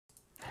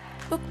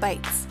Book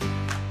Bites,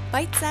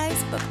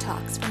 bite-sized book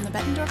talks from the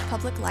Bettendorf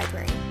Public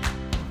Library.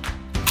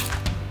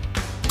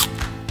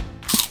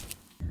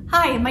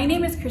 Hi, my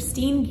name is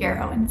Christine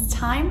Garrow, and it's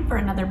time for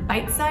another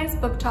bite-sized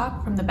book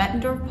talk from the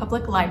Bettendorf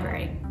Public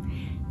Library.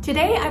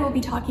 Today I will be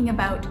talking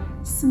about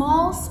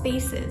Small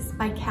Spaces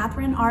by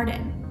Katherine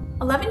Arden.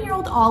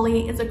 11-year-old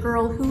Ollie is a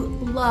girl who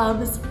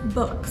loves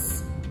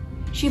books.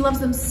 She loves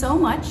them so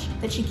much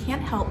that she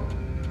can't help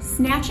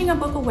snatching a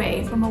book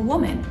away from a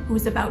woman who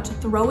is about to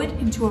throw it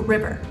into a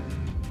river.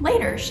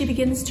 Later, she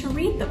begins to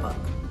read the book.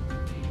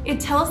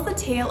 It tells the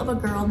tale of a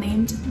girl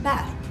named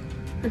Beth,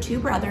 her two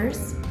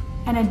brothers,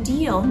 and a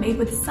deal made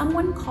with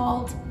someone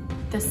called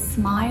the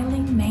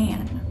Smiling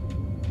Man.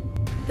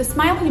 The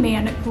Smiling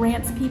Man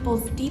grants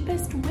people's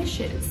deepest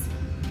wishes,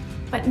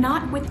 but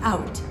not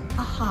without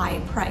a high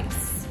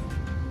price.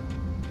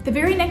 The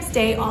very next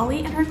day, Ollie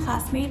and her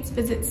classmates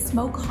visit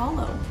Smoke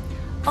Hollow,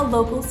 a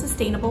local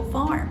sustainable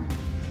farm.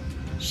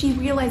 She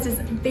realizes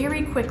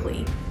very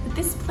quickly that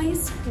this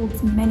place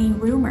holds many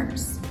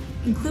rumors,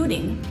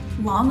 including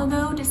long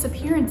ago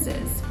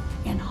disappearances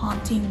and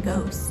haunting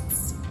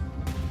ghosts.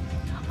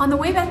 On the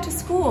way back to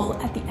school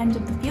at the end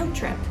of the field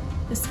trip,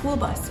 the school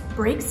bus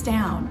breaks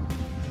down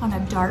on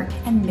a dark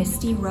and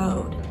misty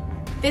road.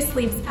 This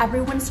leaves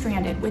everyone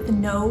stranded with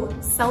no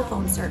cell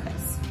phone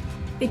service.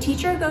 The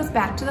teacher goes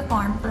back to the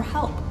farm for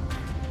help,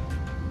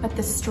 but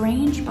the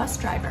strange bus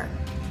driver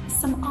has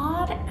some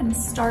odd and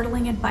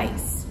startling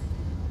advice.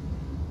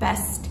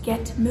 Best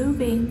get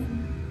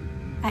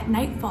moving. At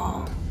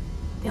nightfall,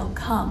 they'll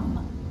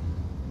come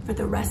for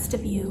the rest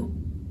of you.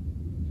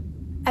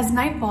 As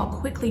nightfall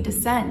quickly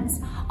descends,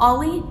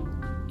 Ollie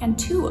and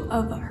two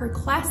of her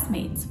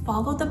classmates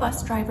follow the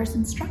bus driver's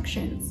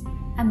instructions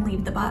and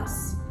leave the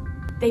bus.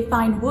 They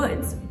find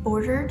woods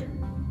bordered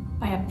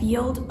by a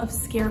field of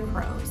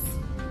scarecrows.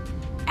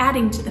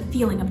 Adding to the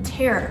feeling of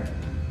terror,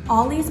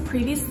 Ollie's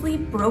previously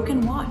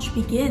broken watch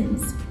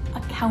begins a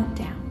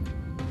countdown,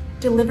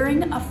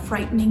 delivering a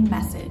frightening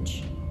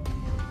message.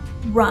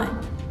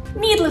 Run.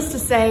 Needless to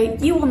say,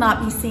 you will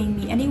not be seeing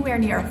me anywhere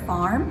near a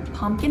farm,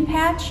 pumpkin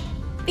patch,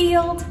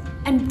 field,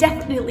 and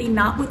definitely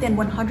not within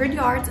 100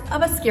 yards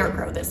of a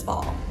scarecrow this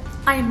fall.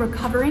 I am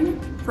recovering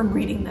from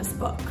reading this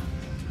book.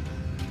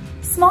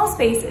 Small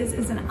Spaces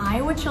is an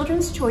Iowa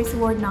Children's Choice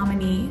Award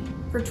nominee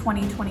for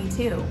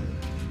 2022.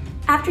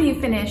 After you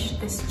finish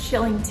this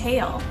chilling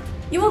tale,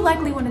 you will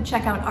likely want to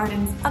check out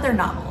Arden's other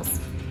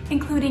novels,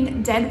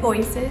 including Dead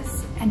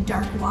Voices and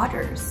Dark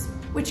Waters,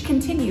 which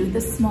continue the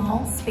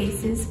Small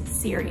Spaces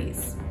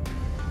series.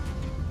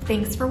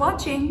 Thanks for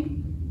watching.